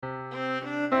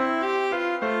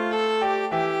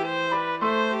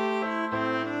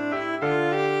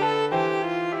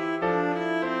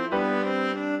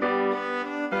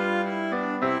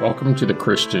Welcome to the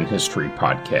Christian History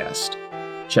Podcast,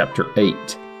 Chapter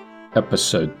 8,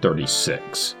 Episode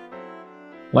 36.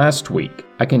 Last week,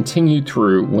 I continued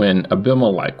through when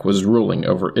Abimelech was ruling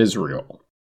over Israel,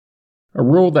 a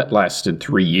rule that lasted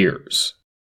 3 years.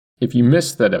 If you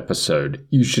missed that episode,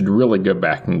 you should really go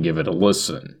back and give it a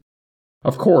listen.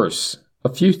 Of course,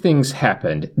 a few things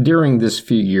happened during this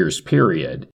few years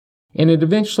period, and it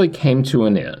eventually came to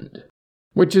an end,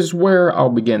 which is where I'll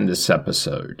begin this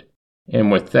episode. And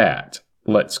with that,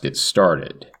 let's get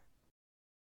started.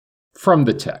 From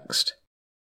the text.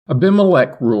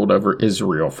 Abimelech ruled over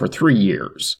Israel for 3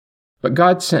 years, but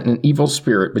God sent an evil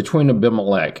spirit between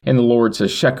Abimelech and the lords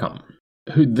of Shechem,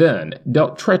 who then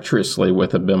dealt treacherously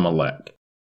with Abimelech,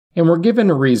 and were given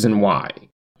a reason why,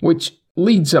 which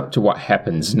leads up to what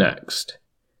happens next.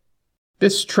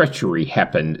 This treachery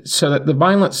happened so that the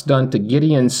violence done to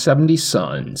Gideon's 70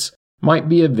 sons might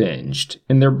be avenged,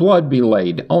 and their blood be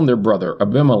laid on their brother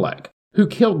Abimelech, who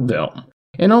killed them,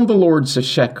 and on the lords of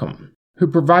Shechem, who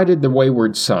provided the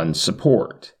wayward sons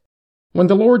support. When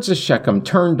the lords of Shechem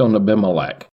turned on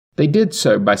Abimelech, they did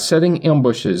so by setting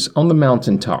ambushes on the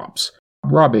mountaintops,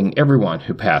 robbing everyone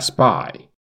who passed by,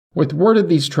 with word of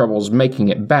these troubles making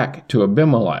it back to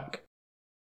Abimelech.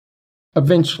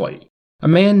 Eventually, a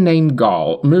man named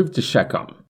Gaal moved to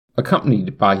Shechem,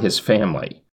 accompanied by his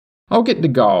family. I'll get to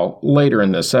Gaal later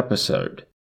in this episode.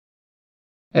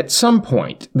 At some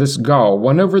point, this Gaal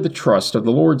won over the trust of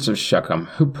the lords of Shechem,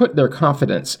 who put their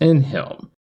confidence in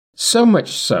him, so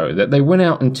much so that they went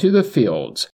out into the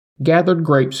fields, gathered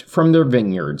grapes from their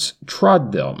vineyards,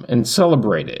 trod them, and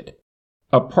celebrated,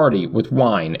 a party with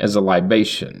wine as a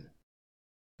libation.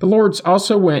 The lords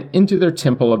also went into their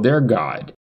temple of their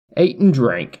god, ate and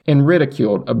drank, and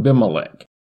ridiculed Abimelech.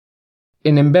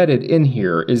 And embedded in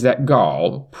here is that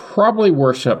Gaal probably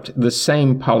worshipped the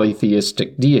same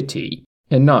polytheistic deity,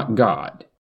 and not God.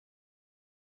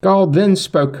 Gaal then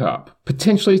spoke up,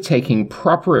 potentially taking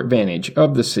proper advantage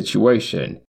of the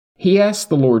situation. He asked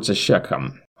the lords of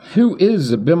Shechem, "Who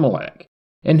is Abimelech,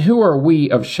 and who are we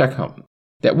of Shechem,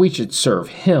 that we should serve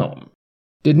him?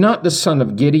 Did not the son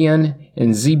of Gideon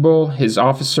and Zebul, his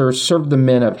officer, serve the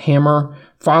men of Hamor,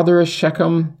 father of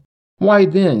Shechem? Why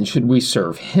then should we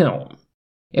serve him?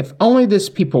 If only this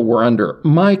people were under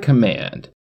my command,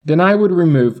 then I would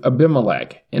remove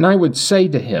Abimelech, and I would say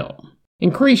to him,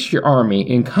 'Increase your army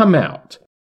and come out.'"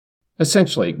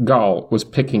 Essentially, Gaal was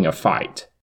picking a fight.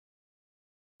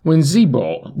 When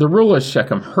Zebul, the ruler of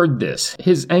Shechem, heard this,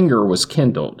 his anger was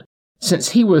kindled,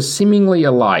 since he was seemingly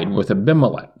allied with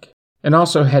Abimelech, and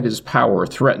also had his power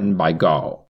threatened by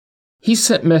Gaal. He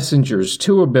sent messengers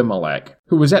to Abimelech,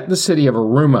 who was at the city of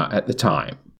Arumah at the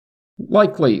time,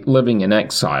 likely living in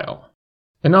exile,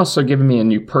 and also giving me a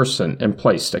new person and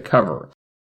place to cover.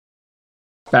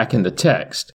 Back in the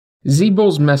text,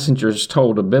 Zebul's messengers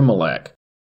told Abimelech,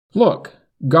 "Look,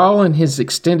 Gaal and his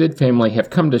extended family have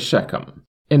come to Shechem,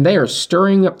 and they are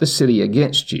stirring up the city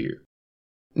against you.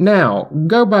 Now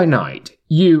go by night,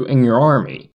 you and your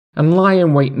army, and lie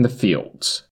in wait in the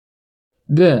fields.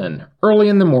 Then, early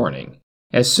in the morning,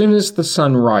 as soon as the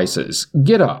sun rises,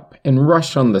 get up and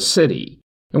rush on the city,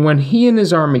 and when he and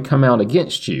his army come out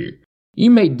against you,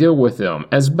 you may deal with them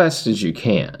as best as you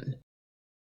can."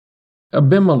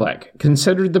 Abimelech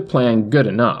considered the plan good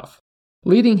enough,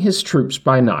 leading his troops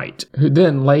by night, who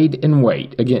then laid in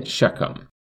wait against Shechem.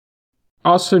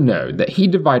 Also know that he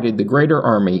divided the greater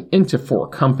army into 4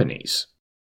 companies.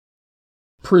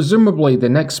 Presumably the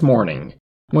next morning,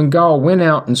 when Gaal went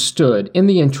out and stood in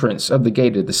the entrance of the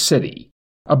gate of the city,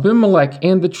 Abimelech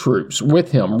and the troops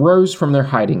with him rose from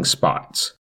their hiding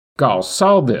spots. Gaal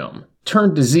saw them,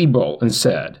 turned to Zebul, and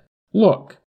said,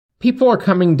 "Look, people are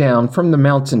coming down from the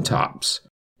mountaintops."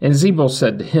 And Zebul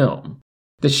said to him,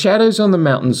 "The shadows on the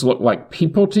mountains look like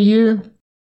people to you?"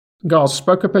 Gaal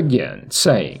spoke up again,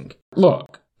 saying,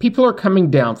 "Look, people are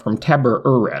coming down from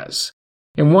Tabbur-erez,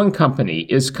 and one company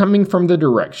is coming from the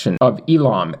direction of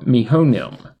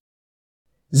Elon-Meonenim."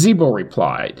 Zebul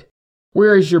replied,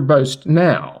 "Where is your boast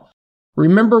now?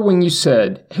 Remember when you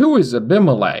said, 'Who is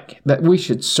Abimelech, that we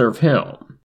should serve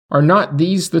him?' Are not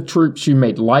these the troops you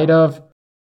made light of?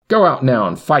 Go out now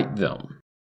and fight them."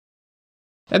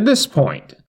 At this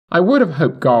point, I would have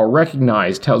hoped Gaal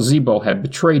recognized how Zebul had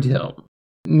betrayed him,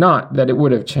 not that it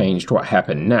would have changed what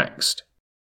happened next.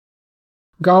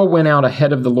 Gaal went out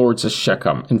ahead of the lords of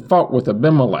Shechem and fought with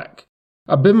Abimelech.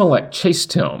 Abimelech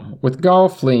chased him, with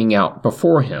Gaal fleeing out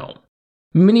before him.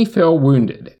 Many fell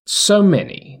wounded, so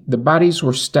many, the bodies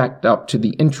were stacked up to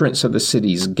the entrance of the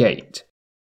city's gate.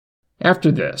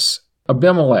 After this,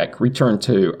 Abimelech returned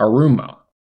to Arumah.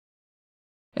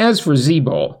 As for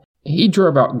Zebul, he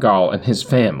drove out Gaal and his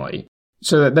family,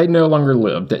 so that they no longer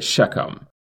lived at Shechem,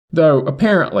 though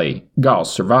apparently Gaal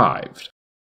survived.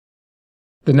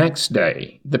 The next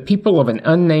day, the people of an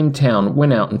unnamed town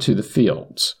went out into the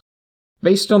fields.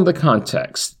 Based on the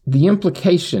context, the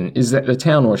implication is that the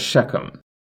town was Shechem,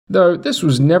 though this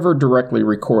was never directly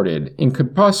recorded and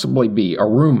could possibly be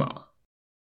Arumah.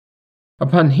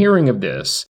 Upon hearing of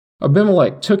this,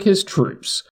 Abimelech took his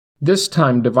troops, this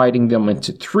time dividing them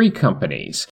into 3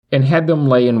 companies, and had them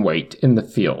lay in wait in the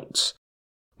fields.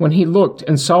 When he looked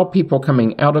and saw people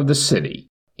coming out of the city,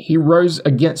 he rose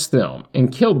against them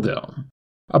and killed them.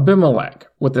 Abimelech,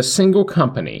 with a single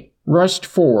company, rushed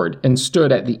forward and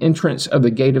stood at the entrance of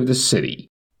the gate of the city,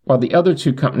 while the other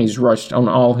 2 companies rushed on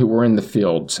all who were in the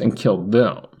fields and killed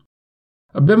them.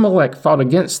 Abimelech fought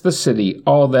against the city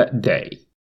all that day.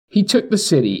 He took the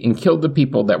city and killed the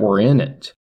people that were in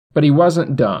it, but he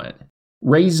wasn't done,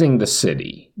 razing the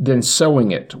city, then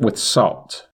sowing it with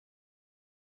salt.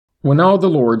 When all the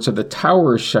lords of the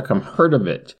tower of Shechem heard of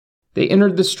it, they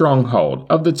entered the stronghold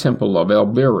of the temple of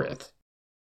El-Berith.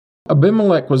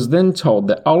 Abimelech was then told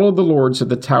that all of the lords of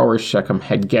the tower of Shechem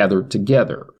had gathered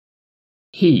together.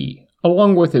 He,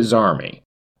 along with his army,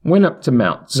 went up to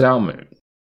Mount Zalmon.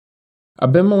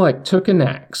 Abimelech took an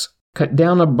axe, cut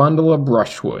down a bundle of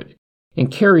brushwood,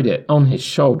 and carried it on his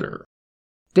shoulder.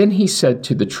 Then he said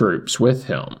to the troops with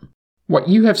him, "What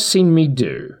you have seen me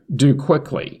do, do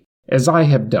quickly, as I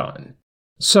have done."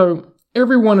 So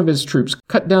every one of his troops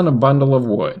cut down a bundle of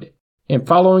wood, and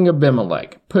following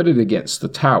Abimelech, put it against the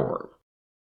tower.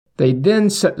 They then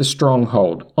set the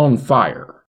stronghold on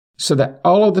fire, so that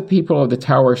all of the people of the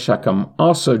tower of Shechem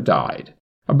also died,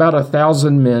 about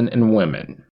 1,000 men and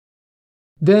women.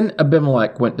 Then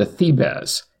Abimelech went to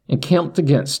Thebez, and camped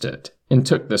against it, and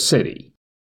took the city.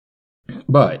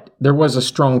 But there was a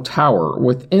strong tower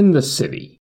within the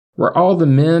city, where all the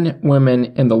men,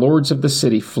 women, and the lords of the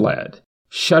city fled,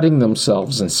 shutting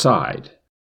themselves inside.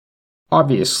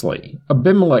 Obviously,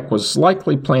 Abimelech was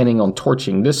likely planning on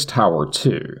torching this tower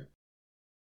too.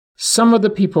 Some of the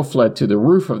people fled to the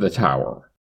roof of the tower.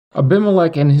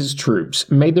 Abimelech and his troops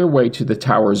made their way to the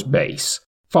tower's base,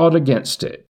 fought against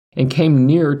it, and came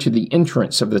near to the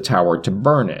entrance of the tower to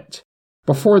burn it.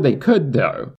 Before they could,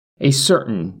 though, a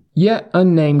certain, yet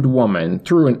unnamed woman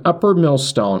threw an upper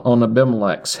millstone on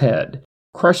Abimelech's head,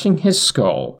 crushing his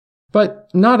skull, but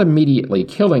not immediately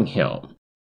killing him.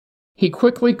 He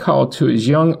quickly called to his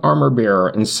young armor-bearer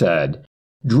and said,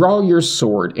 "Draw your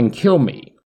sword and kill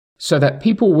me, so that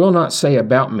people will not say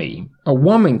about me, 'A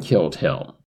woman killed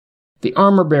him.'" The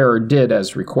armor-bearer did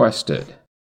as requested.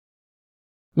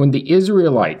 When the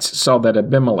Israelites saw that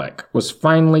Abimelech was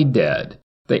finally dead,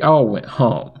 they all went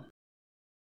home.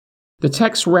 The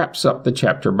text wraps up the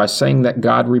chapter by saying that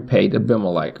God repaid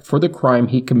Abimelech for the crime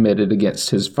he committed against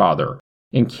his father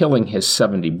in killing his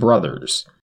 70 brothers.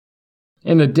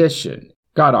 In addition,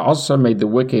 God also made the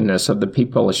wickedness of the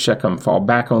people of Shechem fall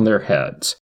back on their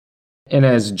heads, and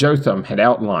as Jotham had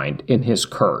outlined in his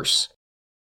curse.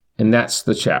 And that's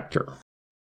the chapter.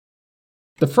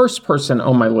 The first person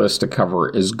on my list to cover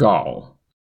is Gaal.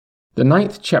 The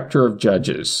 9th chapter of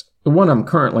Judges, the one I'm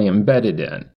currently embedded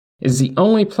in, is the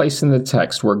only place in the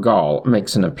text where Gaal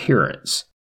makes an appearance.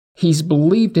 He's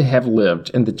believed to have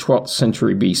lived in the 12th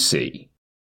century BC.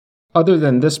 Other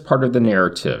than this part of the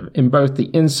narrative, in both the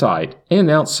inside and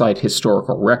outside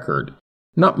historical record,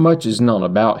 not much is known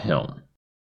about him.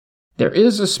 There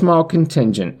is a small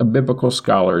contingent of biblical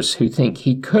scholars who think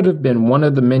he could have been one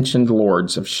of the mentioned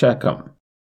lords of Shechem.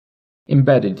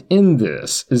 Embedded in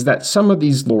this is that some of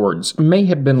these lords may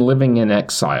have been living in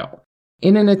exile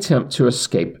in an attempt to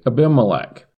escape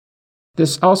Abimelech.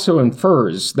 This also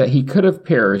infers that he could have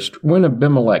perished when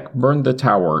Abimelech burned the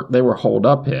tower they were holed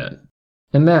up in.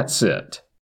 And that's it.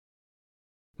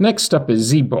 Next up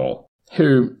is Zebul,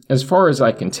 who, as far as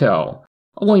I can tell,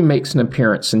 only makes an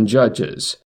appearance in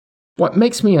Judges. What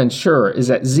makes me unsure is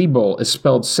that Zebul is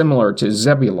spelled similar to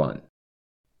Zebulun.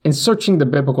 And searching the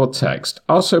biblical text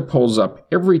also pulls up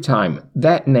every time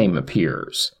that name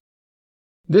appears.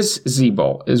 This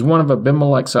Zebul is one of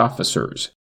Abimelech's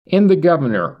officers, and the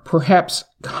governor, perhaps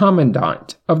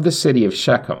commandant, of the city of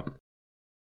Shechem.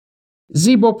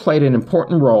 Zebul played an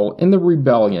important role in the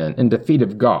rebellion and defeat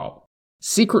of Gaal,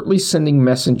 secretly sending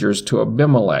messengers to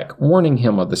Abimelech warning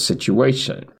him of the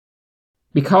situation.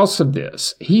 Because of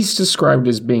this, he's described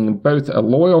as being both a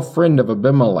loyal friend of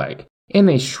Abimelech and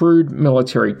a shrewd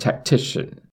military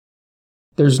tactician.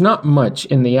 There's not much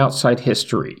in the outside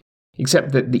history,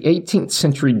 except that the 18th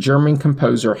century German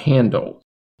composer Handel,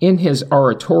 in his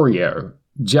oratorio,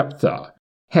 Jephthah,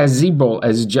 has Zebul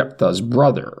as Jephthah's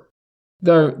brother,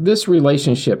 though this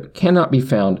relationship cannot be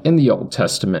found in the Old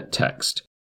Testament text.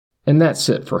 and that's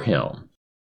it for him.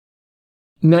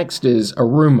 Next is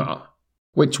Arumah,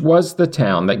 which was the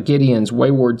town that Gideon's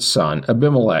wayward son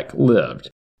Abimelech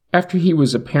lived after he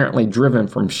was apparently driven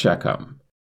from Shechem.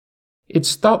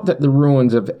 It's thought that the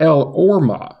ruins of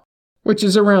El-Ormah, which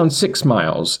is around 6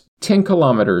 miles, 10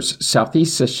 kilometers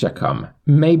southeast of Shechem,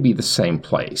 may be the same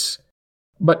place.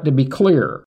 But to be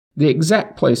clear, the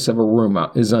exact place of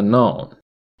Arumah is unknown.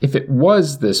 If it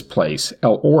was this place,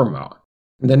 El-Ormah,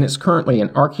 then it's currently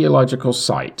an archaeological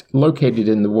site located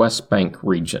in the West Bank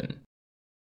region.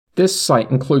 This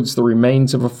site includes the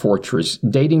remains of a fortress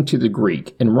dating to the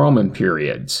Greek and Roman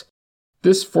periods.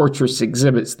 This fortress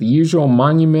exhibits the usual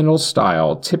monumental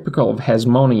style typical of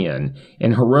Hasmonean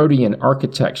and Herodian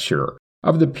architecture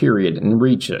of the period and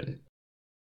region.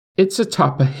 It's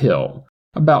atop a hill,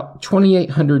 about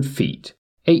 2,800 feet,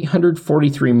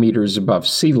 843 meters above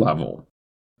sea level,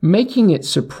 making it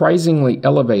surprisingly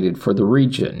elevated for the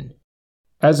region.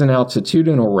 As an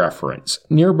altitudinal reference,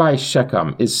 nearby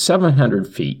Shechem is 700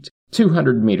 feet,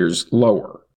 200 meters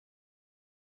lower.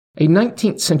 A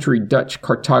 19th century Dutch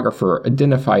cartographer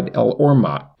identified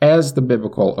El-Ormah as the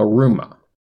biblical Arumah.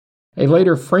 A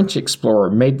later French explorer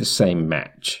made the same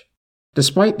match.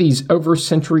 Despite these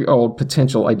over-century-old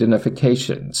potential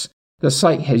identifications, the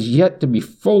site has yet to be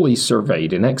fully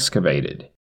surveyed and excavated.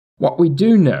 What we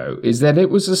do know is that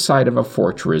it was the site of a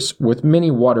fortress with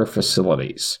many water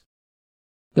facilities.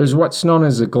 There's what's known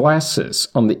as a glacis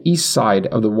on the east side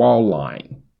of the wall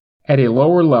line, at a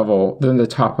lower level than the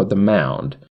top of the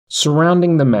mound,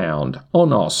 surrounding the mound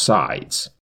on all sides.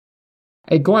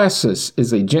 A glacis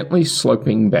is a gently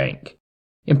sloping bank,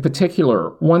 in particular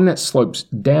one that slopes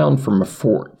down from a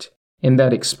fort, and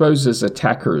that exposes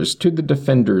attackers to the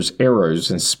defenders'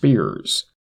 arrows and spears.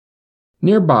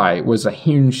 Nearby was a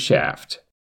hewn shaft,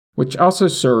 which also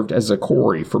served as a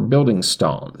quarry for building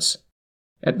stones.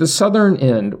 At the southern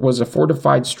end was a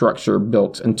fortified structure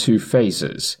built in 2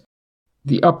 phases.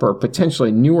 The upper,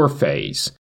 potentially newer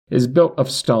phase is built of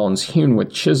stones hewn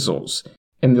with chisels,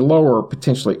 and the lower,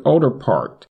 potentially older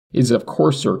part is of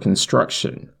coarser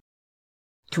construction.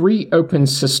 3 open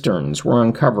cisterns were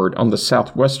uncovered on the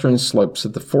southwestern slopes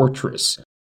of the fortress,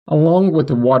 along with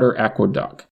the water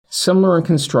aqueduct, similar in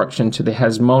construction to the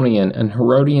Hasmonean and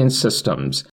Herodian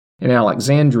systems in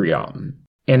Alexandrium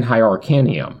and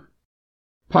Hyrcanium.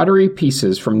 Pottery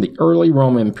pieces from the early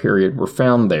Roman period were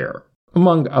found there,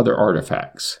 among other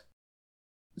artifacts.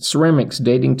 Ceramics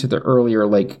dating to the earlier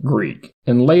late Greek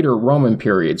and later Roman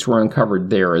periods were uncovered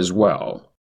there as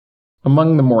well.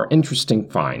 Among the more interesting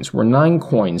finds were 9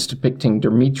 coins depicting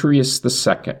Demetrius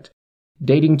II,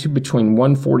 dating to between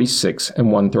 146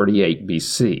 and 138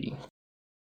 BC.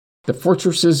 The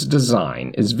fortress's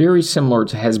design is very similar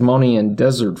to Hasmonean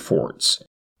desert forts,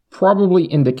 probably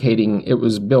indicating it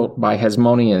was built by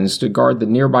Hasmoneans to guard the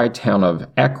nearby town of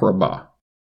Akraba.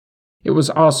 It was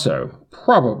also,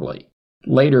 probably,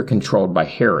 later controlled by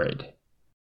Herod.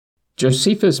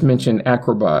 Josephus mentioned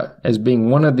Akraba as being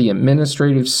one of the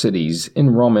administrative cities in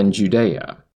Roman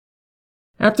Judea.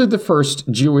 After the First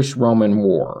Jewish-Roman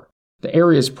War, the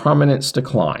area's prominence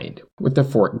declined, with the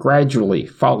fort gradually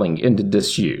falling into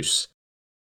disuse.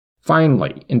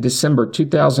 Finally, in December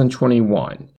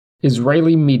 2021,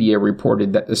 Israeli media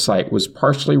reported that the site was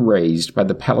partially razed by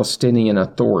the Palestinian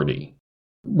Authority,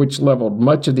 which leveled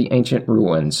much of the ancient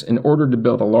ruins in order to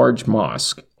build a large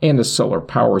mosque and a solar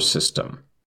power system.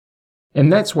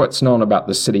 And that's what's known about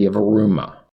the city of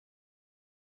Arumah.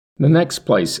 The next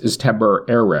place is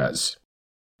Tabbur-erez,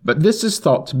 but this is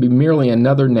thought to be merely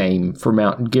another name for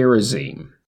Mount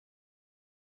Gerizim.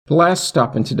 The last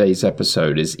stop in today's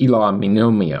episode is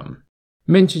Elon-Meonenim,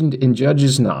 mentioned in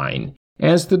Judges 9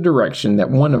 as the direction that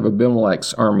one of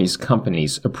Abimelech's army's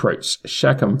companies approached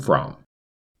Shechem from.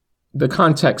 The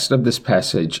context of this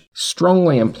passage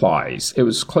strongly implies it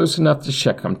was close enough to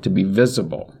Shechem to be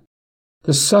visible.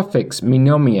 The suffix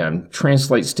Meonenim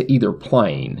translates to either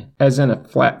plain, as in a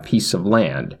flat piece of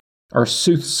land, or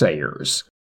soothsayers.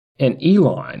 And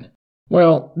Elon,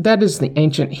 well, that is the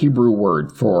ancient Hebrew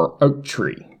word for oak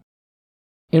tree.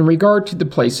 In regard to the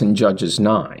place in Judges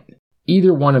 9,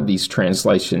 either one of these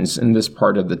translations in this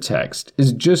part of the text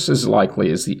is just as likely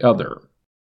as the other.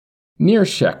 Near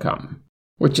Shechem,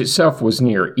 which itself was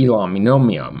near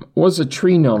Elon-Meonenim, was a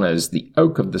tree known as the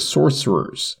Oak of the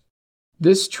Sorcerers.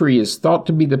 This tree is thought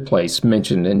to be the place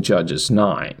mentioned in Judges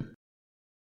 9.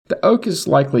 The oak is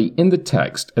likely in the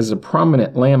text as a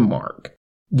prominent landmark,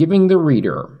 giving the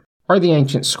reader, or the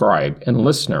ancient scribe and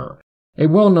listener, a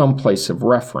well-known place of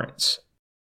reference.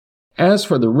 As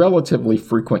for the relatively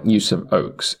frequent use of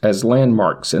oaks as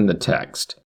landmarks in the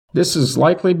text, this is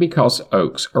likely because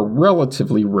oaks are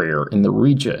relatively rare in the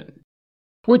region.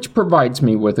 which provides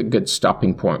me with a good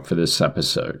stopping point for this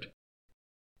episode.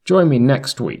 Join me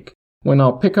next week when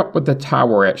I'll pick up with the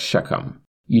tower at Shechem.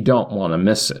 You don't want to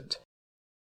miss it.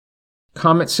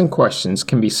 Comments and questions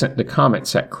can be sent to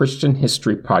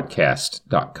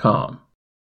comments@christianhistorypodcast.com.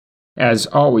 As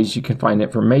always, you can find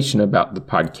information about the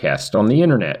podcast on the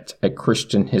internet at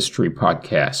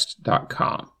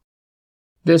christianhistorypodcast.com.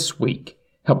 This week,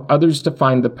 help others to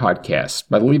find the podcast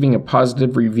by leaving a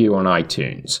positive review on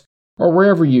iTunes or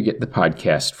wherever you get the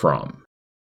podcast from.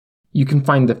 You can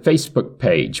find the Facebook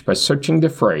page by searching the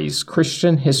phrase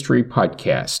Christian History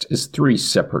Podcast as 3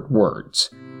 separate words.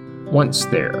 Once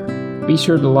there, be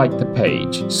sure to like the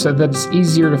page so that it's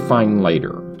easier to find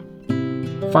later.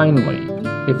 Finally,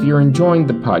 if you're enjoying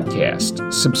the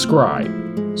podcast, subscribe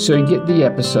so you get the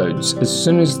episodes as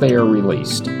soon as they are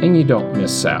released and you don't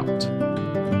miss out.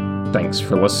 Thanks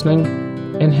for listening,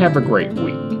 and have a great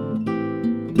week.